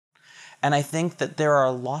And I think that there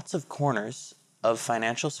are lots of corners of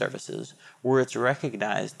financial services where it's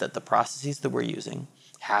recognized that the processes that we're using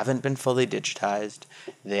haven't been fully digitized.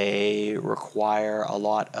 They require a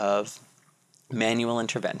lot of manual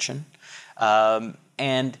intervention.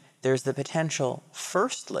 And there's the potential,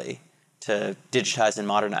 firstly, to digitize and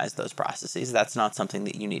modernize those processes. That's not something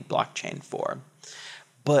that you need blockchain for.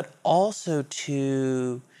 But also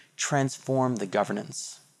to transform the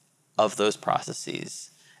governance of those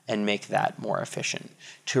processes and make that more efficient,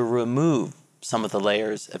 to remove some of the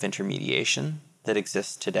layers of intermediation that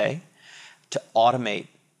exist today, to automate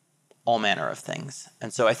all manner of things.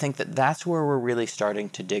 And so I think that that's where we're really starting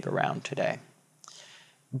to dig around today.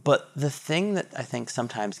 But the thing that I think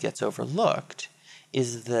sometimes gets overlooked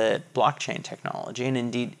is that blockchain technology, and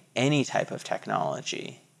indeed any type of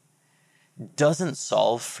technology, doesn't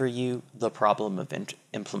solve for you the problem of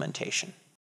implementation.